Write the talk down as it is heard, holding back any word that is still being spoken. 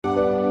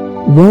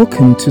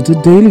Welcome to the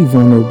Daily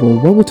Vulnerable,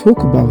 where we talk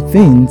about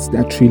things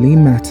that really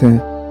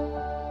matter.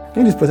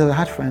 In this process, I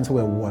had friends who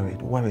were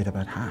worried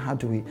about how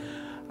do we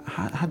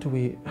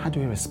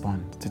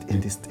respond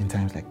in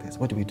times like this?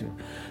 What do we do?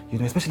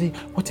 Especially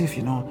what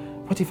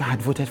if I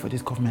had voted for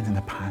this government in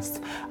the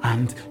past,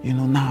 and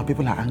now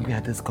people are angry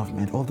at this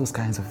government, all those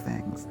kinds of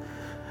things.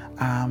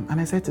 And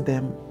I said to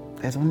them,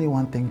 there's only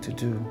one thing to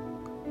do: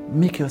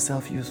 make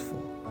yourself useful.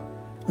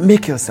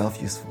 Make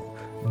yourself useful.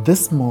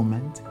 This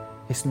moment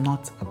is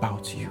not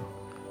about you.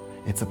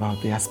 It's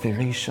about the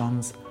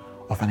aspirations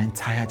of an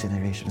entire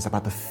generation. It's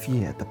about the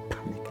fear, the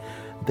panic,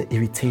 the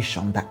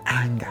irritation, the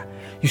anger.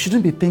 You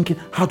shouldn't be thinking,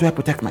 how do I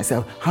protect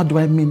myself? How do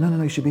I mean?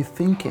 No. You should be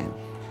thinking,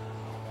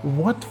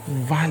 what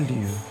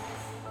value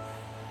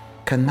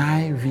can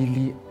I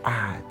really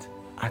add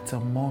at a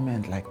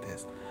moment like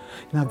this?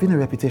 I've been a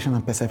reputation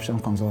and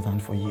perception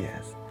consultant for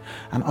years.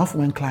 And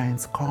often when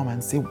clients come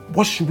and say,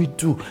 what should we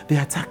do?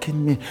 They're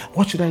attacking me.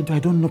 What should I do? I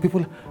don't know.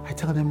 I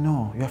tell them,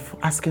 no, you're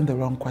asking the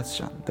wrong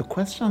question. The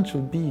question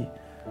should be,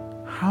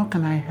 how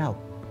can I help?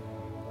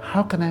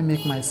 How can I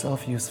make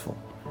myself useful?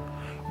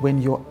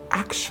 When your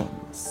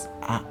actions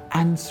are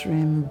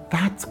answering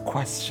that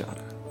question,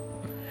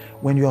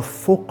 when you're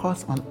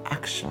focused on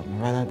action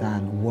rather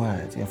than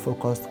words, you're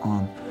focused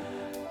on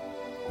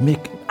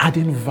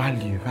adding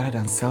value rather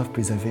than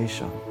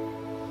self-preservation,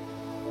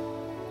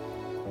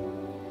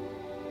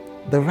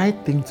 the right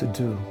thing to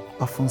do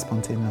often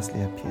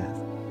spontaneously appears.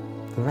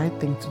 The right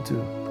thing to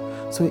do.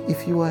 So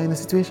if you are in a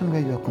situation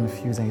where you are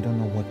confused and you don't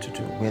know what to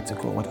do, where to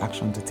go, what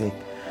action to take,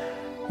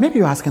 maybe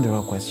you're asking the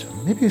wrong question.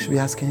 Maybe you should be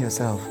asking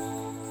yourself,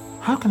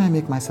 how can I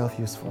make myself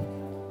useful?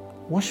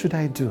 What should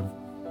I do?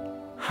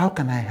 How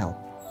can I help?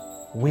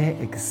 Where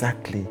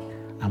exactly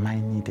am I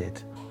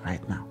needed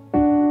right now?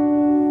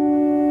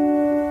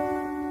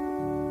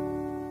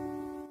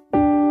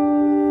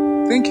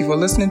 Thank you for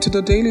listening to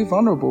the Daily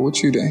Vulnerable with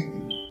Chude.